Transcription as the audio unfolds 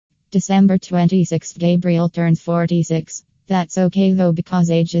December 26th, Gabriel turns 46. That's okay though,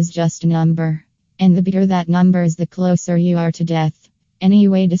 because age is just a number. And the bigger that number is, the closer you are to death.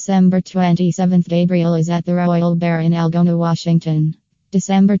 Anyway, December 27th, Gabriel is at the Royal Bear in Algona, Washington.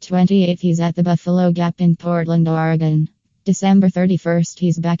 December 28th, he's at the Buffalo Gap in Portland, Oregon. December 31st,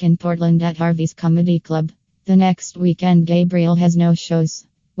 he's back in Portland at Harvey's Comedy Club. The next weekend, Gabriel has no shows.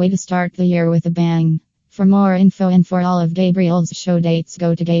 Way to start the year with a bang. For more info and for all of Gabriel's show dates,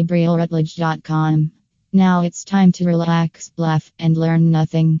 go to GabrielRutledge.com. Now it's time to relax, laugh, and learn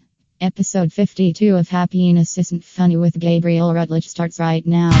nothing. Episode 52 of Happiness Isn't Funny with Gabriel Rutledge starts right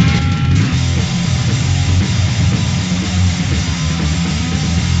now.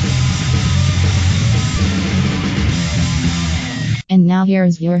 And now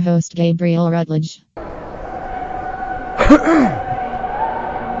here's your host, Gabriel Rutledge.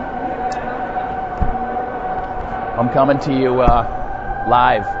 I'm coming to you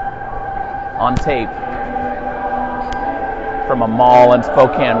live on tape from a mall in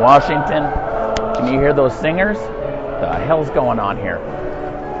Spokane, Washington. Can you hear those singers? What the hell's going on here?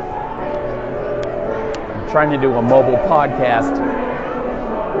 I'm trying to do a mobile podcast,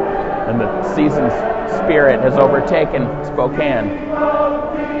 and the season's spirit has overtaken Spokane.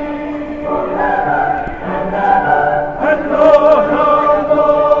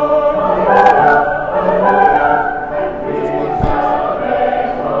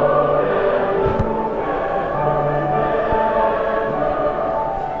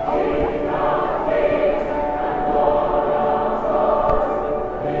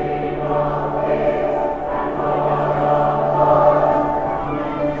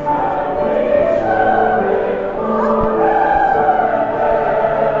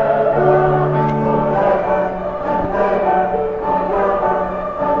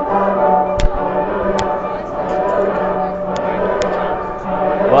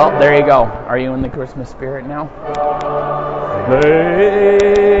 Well, there you go. Are you in the Christmas spirit now? Hallelujah.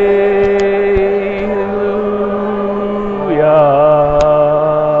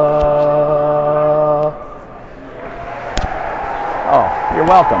 Oh, you're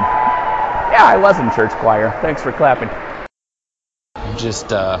welcome. Yeah, I was in church choir. Thanks for clapping. I'm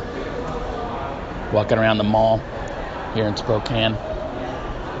just walking around the mall here in Spokane.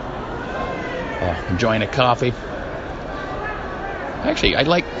 Enjoying a coffee. Actually, I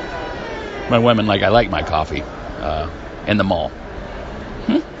like my coffee in the mall.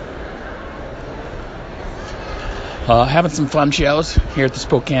 Having some fun shows here at the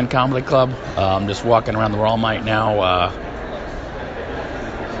Spokane Comedy Club. I'm just walking around the Walmart now,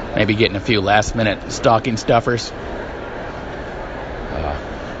 maybe getting a few last-minute stocking stuffers.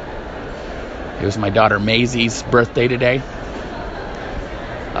 It was my daughter Maisie's birthday today.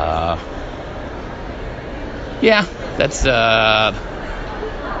 Yeah, that's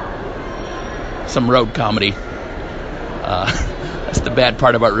some road comedy. That's the bad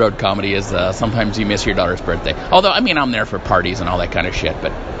part about road comedy is sometimes you miss your daughter's birthday. Although, I mean, I'm there for parties and all that kind of shit,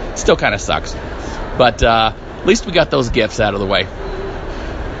 but it still kind of sucks. But at least we got those gifts out of the way.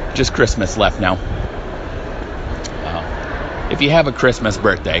 Just Christmas left now. If you have a Christmas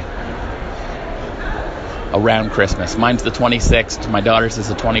birthday, around Christmas, mine's the 26th, my daughter's is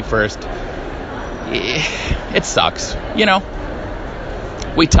the 21st. It sucks, you know.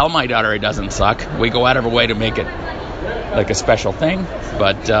 We tell my daughter it doesn't suck. We go out of our way to make it like a special thing.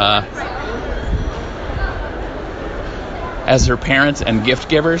 But as her parents and gift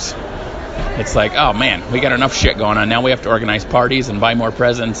givers, it's like, oh man, we got enough shit going on. Now we have to organize parties and buy more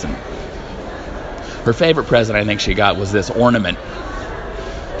presents. And her favorite present, I think she got, was this ornament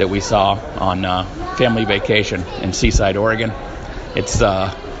that we saw on family vacation in Seaside, Oregon. It's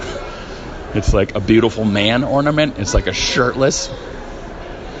like a beautiful man ornament. It's like a shirtless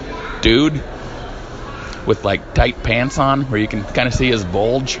dude with like tight pants on where you can kind of see his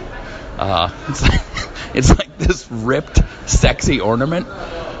bulge. It's like this ripped, sexy ornament,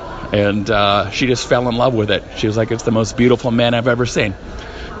 and she just fell in love with it. She was like, it's the most beautiful man I've ever seen.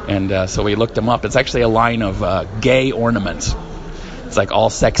 And so we looked him up. It's actually a line of gay ornaments. It's like all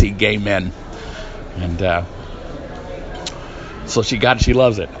sexy gay men. And so she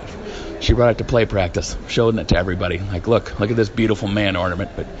loves it. She brought it to play practice, showing it to everybody. Like, look at this beautiful man ornament.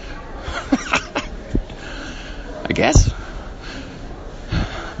 But I guess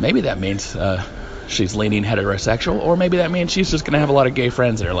maybe that means she's leaning heterosexual, or maybe that means she's just going to have a lot of gay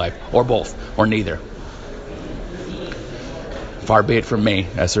friends in her life, or both, or neither. Far be it from me,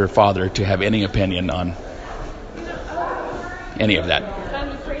 as her father, to have any opinion on any of that.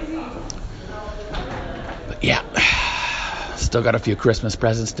 But yeah, still got a few Christmas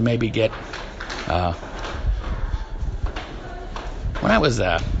presents to maybe get. When I was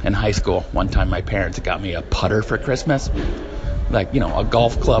in high school, one time my parents got me a putter for Christmas. Like, a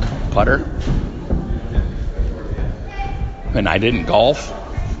golf club putter. And I didn't golf.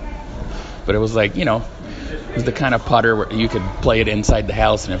 But it was like, it was the kind of putter where you could play it inside the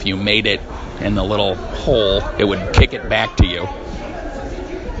house, and if you made it in the little hole, it would kick it back to you.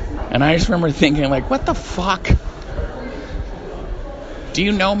 And I just remember thinking, like, what the fuck? Do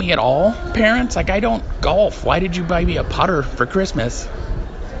you know me at all, parents? Like, I don't golf. Why did you buy me a putter for Christmas?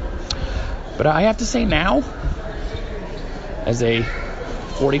 But I have to say now, as a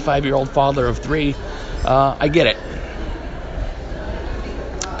 45-year-old father of 3, I get it.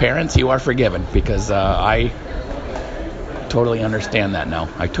 Parents, you are forgiven, because I totally understand that now.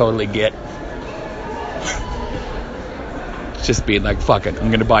 I totally get just being like, fuck it, I'm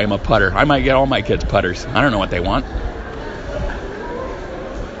going to buy him a putter. I might get all my kids putters. I don't know what they want.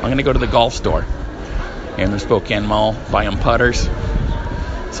 I'm going to go to the golf store in the Spokane Mall, buy them putters,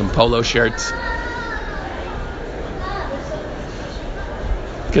 some polo shirts.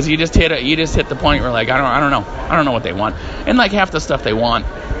 Because you just hit the point where, like, I don't know what they want. And like half the stuff they want,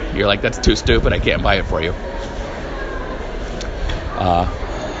 you're like, that's too stupid, I can't buy it for you.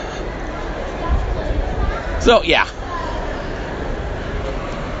 So yeah.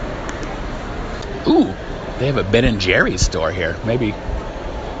 Ooh, they have a Ben & Jerry's store here. Maybe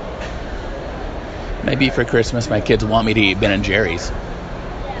for Christmas my kids want me to eat Ben & Jerry's.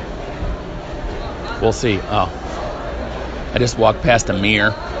 We'll see. I just walked past a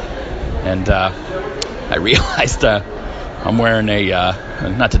mirror, and I realized I'm wearing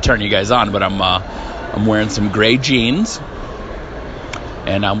not to turn you guys on, but I'm wearing some gray jeans,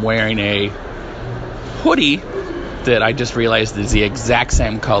 and I'm wearing a hoodie that I just realized is the exact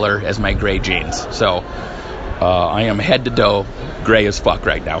same color as my gray jeans. So I am head to toe gray as fuck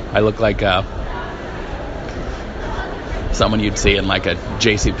right now. I look like someone you'd see in like a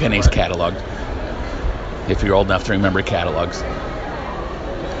JCPenney's catalog, if you're old enough to remember catalogs.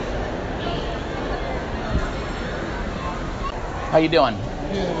 How you doing?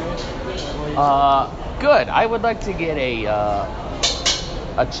 Good. I would like to get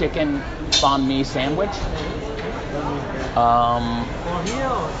a chicken banh mi sandwich.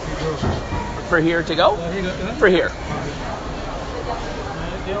 For here to go? For here.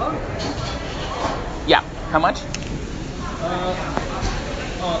 Yeah. How much?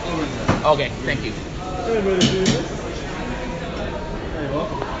 Okay, thank you. Do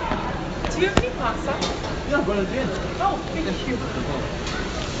you have any pasta? Yeah, but again. Oh, thank you.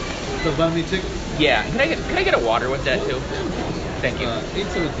 The banh mi chicken? Yeah. Can I get a water with that too? Thank you.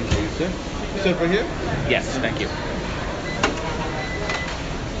 817 for you, sir. So for here? Yes, thank you.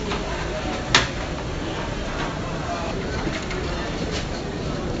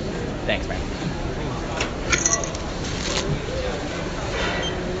 Thanks, man.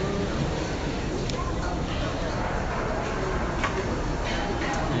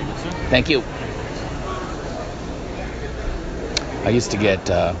 Thank you. I used to get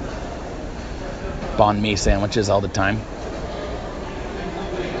banh mi sandwiches all the time.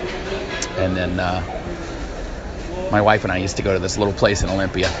 And then my wife and I used to go to this little place in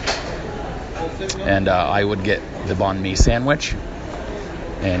Olympia. And I would get the banh mi sandwich.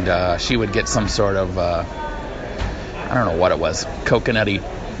 And she would get some sort of, I don't know what it was, coconutty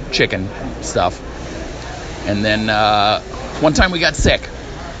chicken stuff. And then one time we got sick.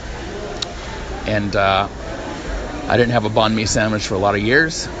 And I didn't have a banh mi sandwich for a lot of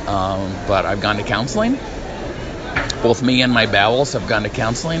years, but I've gone to counseling. Both me and my bowels have gone to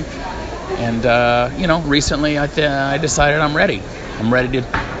counseling. And, recently I decided I'm ready. I'm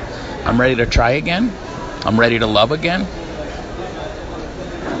ready to try again. I'm ready to love again.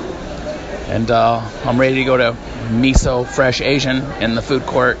 And I'm ready to go to Miso Fresh Asian in the food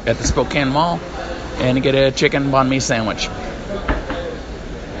court at the Spokane Mall and get a chicken banh mi sandwich.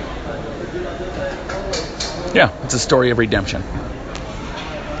 Yeah, it's a story of redemption.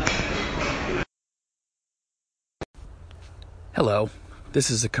 Hello, this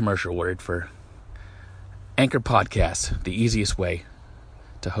is a commercial word for Anchor Podcast, the easiest way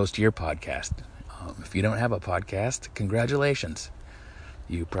to host your podcast. If you don't have a podcast, congratulations.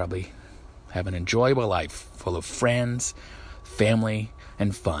 You probably have an enjoyable life full of friends, family,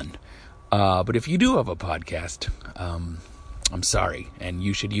 and fun. But if you do have a podcast, I'm sorry, and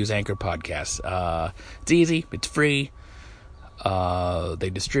you should use Anchor Podcasts. It's easy, it's free. They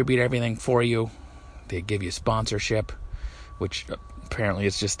distribute everything for you. They give you sponsorship, which apparently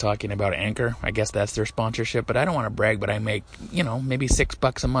is just talking about Anchor. I guess that's their sponsorship, but I don't want to brag, but I make, maybe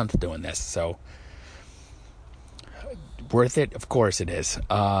 $6 a month doing this, so worth it? Of course it is.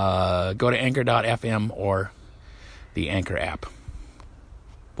 Go to anchor.fm or the Anchor app.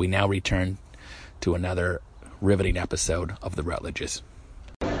 we now return to another riveting episode of The Rutledges.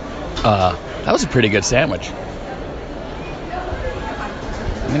 That was a pretty good sandwich.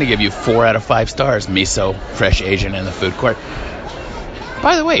 I'm going to give you 4 out of 5 stars, Miso Fresh Asian in the food court.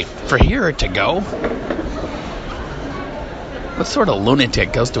 By the way, for here to go, what sort of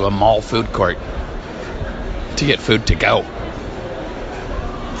lunatic goes to a mall food court to get food to go?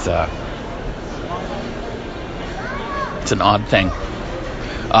 It's an odd thing.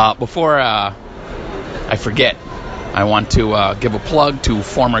 Before I forget, I want to give a plug to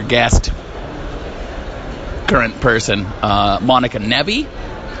former guest, current person, Monica Nevy.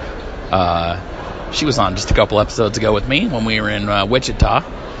 She was on just a couple episodes ago with me when we were in Wichita.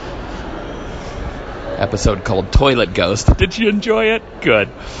 Episode called Toilet Ghost. Did you enjoy it? Good.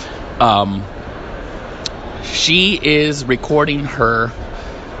 She is recording her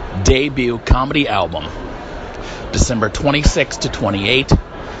debut comedy album December 26 to 28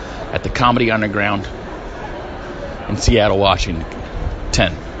 at the Comedy Underground in Seattle,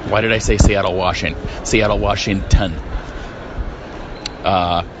 Washington. Why did I say Seattle, Washington? Seattle, Washington.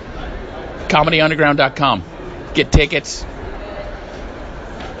 ComedyUnderground.com. Get tickets.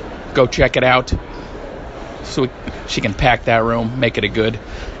 Go check it out. So she can pack that room, make it a good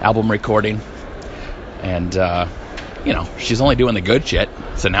album recording. And, she's only doing the good shit.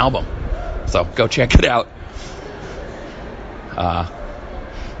 It's an album. So go check it out.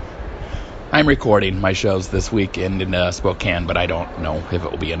 I'm recording my shows this weekend in Spokane, but I don't know if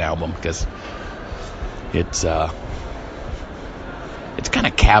it will be an album because it's kind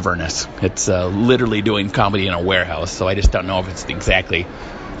of cavernous. It's literally doing comedy in a warehouse, so I just don't know if it's exactly,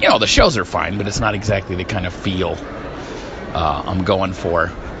 the shows are fine, but it's not exactly the kind of feel I'm going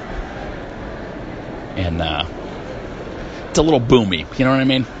for. And it's a little boomy, you know what I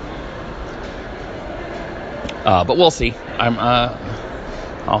mean? But we'll see.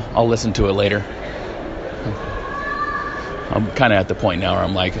 I'll listen to it later. I'm kind of at the point now where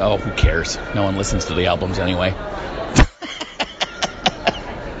I'm like, oh, who cares? No one listens to the albums anyway.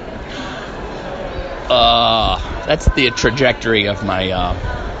 That's the trajectory of my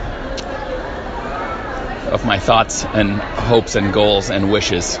thoughts and hopes and goals and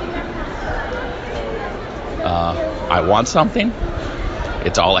wishes. I want something.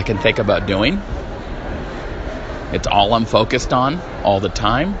 It's all I can think about doing. It's all I'm focused on all the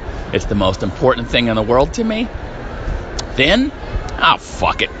time. It's the most important thing in the world to me. Then,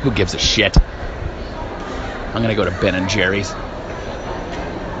 fuck it. Who gives a shit? I'm going to go to Ben & Jerry's.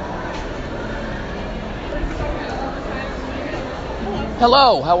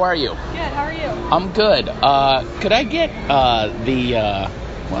 Hello, how are you? Good, how are you? I'm good. Could I get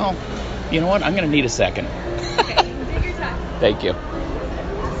well, you know what? I'm going to need a second. Okay, take your time. Thank you.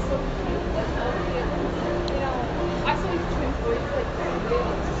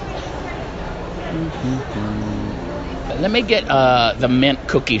 Let me get the mint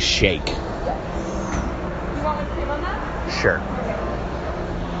cookie shake. You want whipped cream on that? Sure.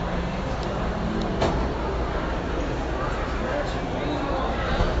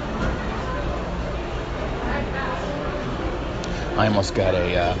 I almost got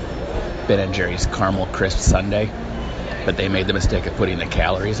a Ben & Jerry's Caramel Crisp Sundae, but they made the mistake of putting the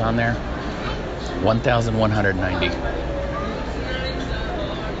calories on there. 1,190.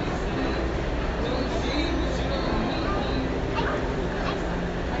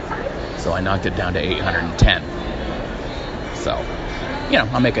 So I knocked it down to 810. So,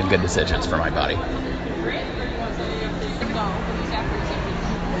 I'm making good decisions for my body.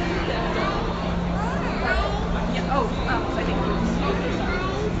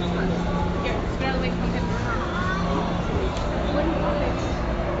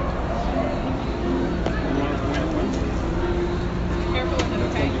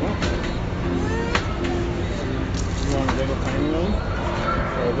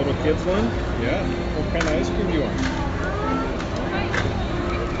 Little kids one? Yeah. What kind of ice cream do you want?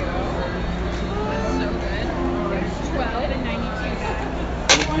 So good.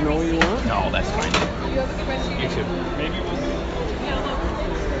 $12.92. Do you know what you want? No, that's fine. You have a good rest of your You day. too. Maybe we'll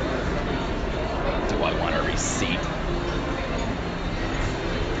Do I want a receipt?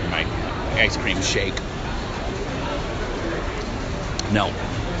 My ice cream shake. No.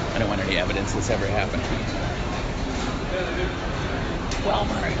 I don't want any evidence this ever happened.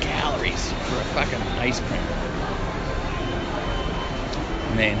 1,200 calories for a fucking ice cream.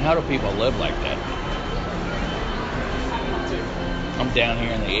 Man, how do people live like that? I'm down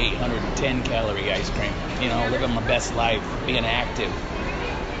here in the 810 calorie ice cream. Living my best life, being active.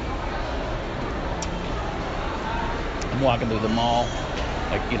 I'm walking through the mall,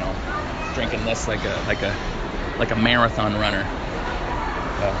 drinking this like a marathon runner.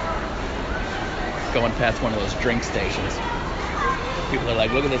 going past one of those drink stations. People are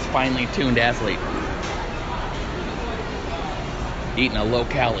like, look at this finely tuned athlete eating a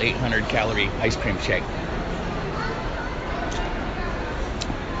low-cal 800-calorie ice cream shake.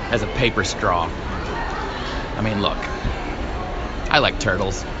 As a paper straw. I mean, look. I like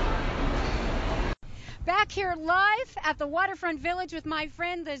turtles. Back here live at the Waterfront Village with my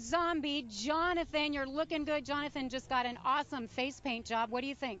friend the zombie, Jonathan. You're looking good. Jonathan just got an awesome face paint job. What do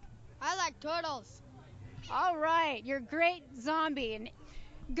you think? I like turtles. All right. You're great zombie. And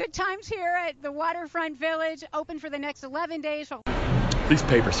good times here at the Waterfront Village. Open for the next 11 days. These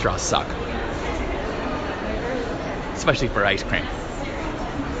paper straws suck. Especially for ice cream.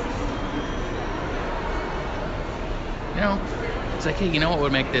 You know, it's like, hey, you know what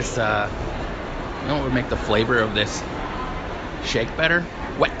would make this, you know what would make the flavor of this shake better?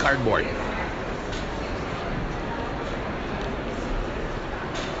 Wet cardboard.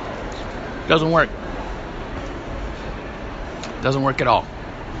 Doesn't work. Doesn't work at all.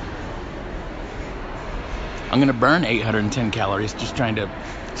 I'm going to burn 810 calories just trying to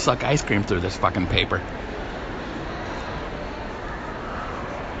suck ice cream through this fucking paper.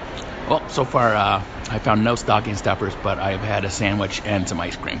 Well, so far, I found no stocking stuffers, but I've had a sandwich and some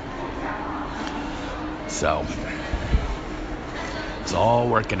ice cream. So, it's all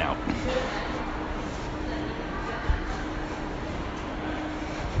working out.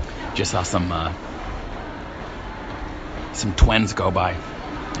 Just saw some twins go by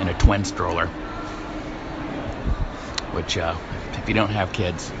in a twin stroller. Which, if you don't have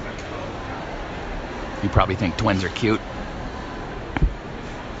kids, you probably think twins are cute.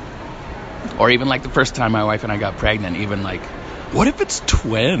 Or even like the first time my wife and I got pregnant, even like, what if it's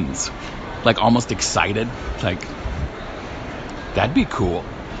twins? Like almost excited. Like, that'd be cool.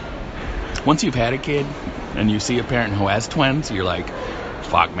 Once you've had a kid and you see a parent who has twins, you're like,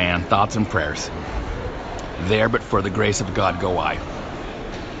 fuck man, thoughts and prayers. There but for the grace of God go I.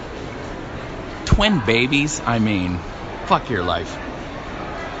 Twin babies, I mean, fuck your life.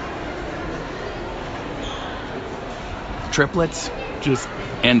 Triplets, just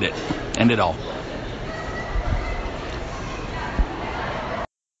end it. End it all.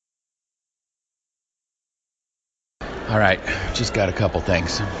 All right, just got a couple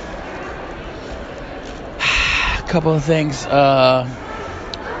things. A couple of things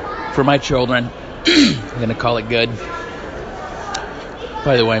for my children. I'm gonna call it good.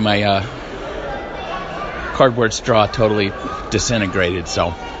 By the way, my cardboard straw totally disintegrated,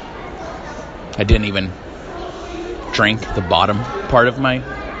 so I didn't even drink the bottom part of my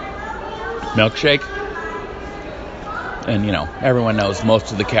milkshake. And you know, everyone knows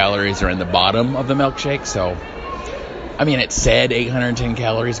most of the calories are in the bottom of the milkshake, so I mean, it said 810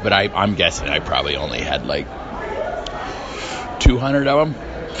 calories, but I'm guessing I probably only had like 200 of them.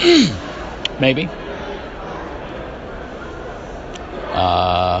 Maybe.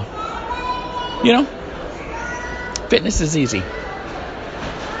 You know, fitness is easy.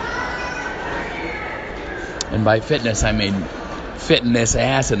 And by fitness, I mean fitting this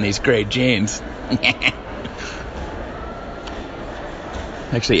ass in these great jeans.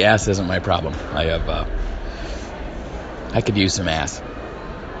 Actually, ass isn't my problem. I could use some ass.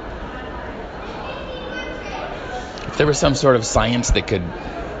 If there was some sort of science that could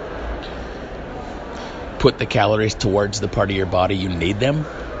put the calories towards the part of your body you need them,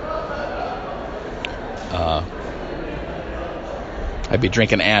 I'd be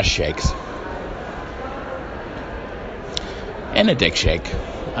drinking ass shakes. And a dick shake.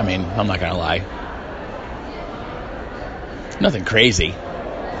 I mean, I'm not gonna lie. Nothing crazy.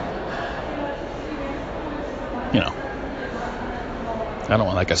 You know. I don't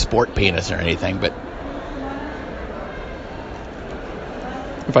want like a sport penis or anything, but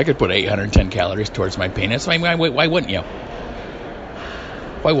if I could put 810 calories towards my penis, why wouldn't you?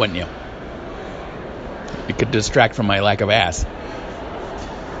 Why wouldn't you? It could distract from my lack of ass.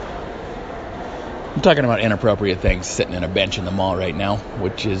 I'm talking about inappropriate things, sitting in a bench in the mall right now,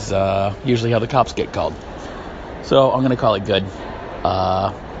 which is usually how the cops get called. So I'm going to call it good.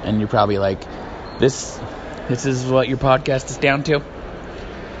 And you're probably like, this is what your podcast is down to?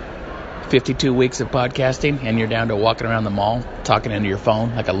 52 weeks of podcasting, and you're down to walking around the mall, talking into your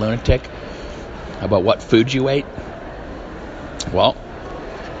phone like a lunatic about what food you ate? Well,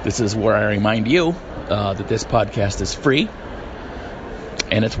 this is where I remind you that this podcast is free,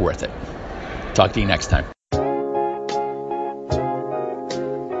 and it's worth it. Talk to you next time.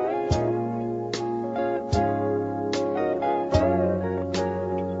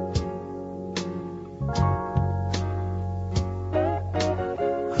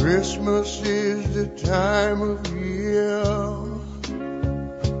 Christmas is the time of year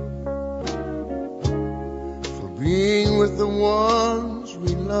with the ones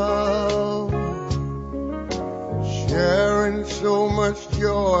we love, sharing so much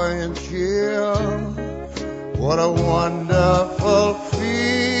joy and cheer. What a wonderful feeling,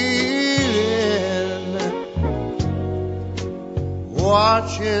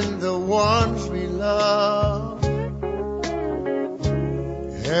 watching the ones we love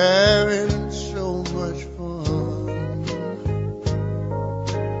having so much fun.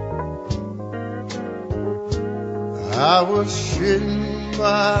 I was sitting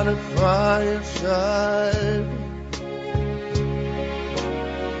by the fireside,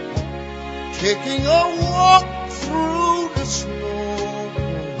 taking a walk through the snow,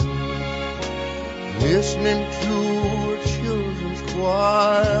 listening to a children's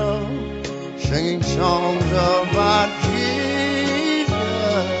choir, singing songs about Jesus,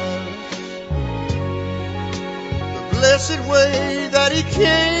 the blessed way that He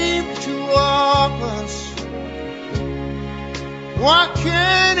came to us. Why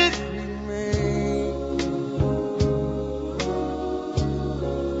can't it remain?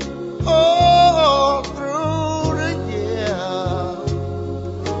 All through the year,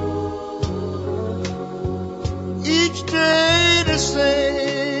 each day the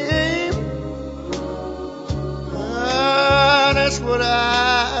same. That's what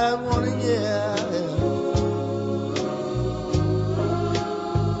I want to hear.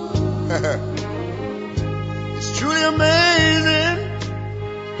 It's truly amazing,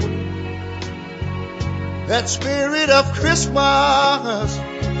 that spirit of Christmas.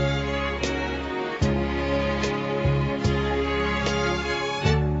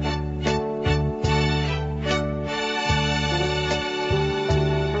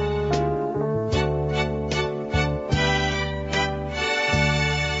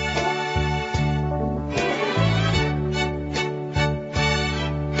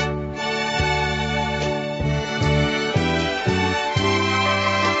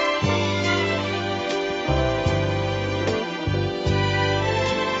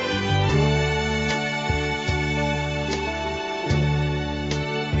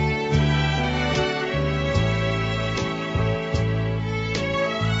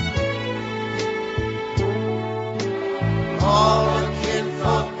 All the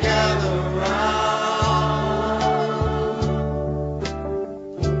kinfolk gather round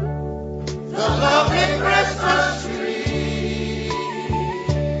the lovely Christmas tree.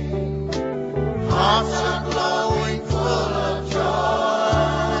 Hearts are glowing full of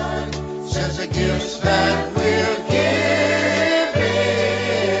joy, since the gifts that we're giving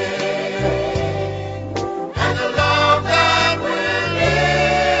and the love that we're living.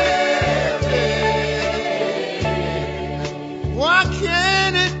 Why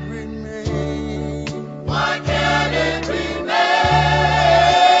can't it remain? Why can't it remain?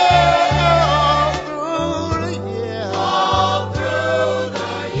 All through the year. All through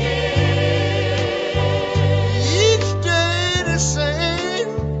the year. Each day the same.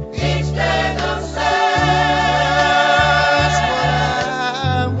 Each day the same. That's what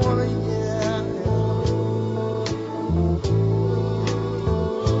I want to hear.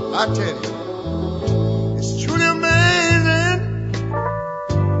 I tell you, it's truly amazing,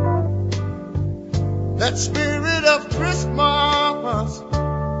 that spirit of Christmas.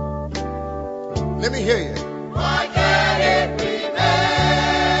 Let me hear you. Why can't it remain?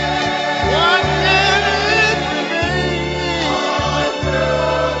 Why can't it remain? All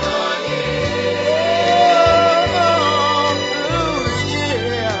through the year. All through the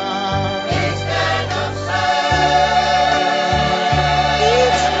year. Each day the same.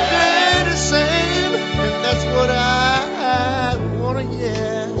 Each day the same. And that's what I want to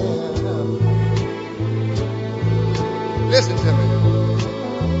hear. Listen to me.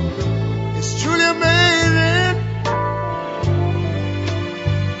 It's truly amazing,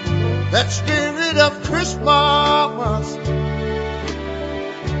 that spirit of Christmas.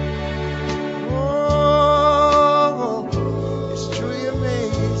 Oh, it's truly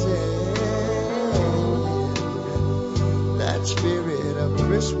amazing, that spirit of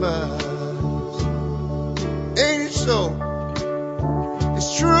Christmas. Ain't it so? It's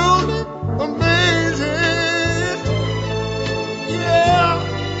truly amazing. Yeah,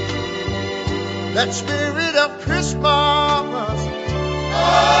 that spirit of Christmas.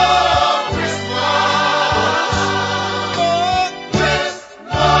 Oh,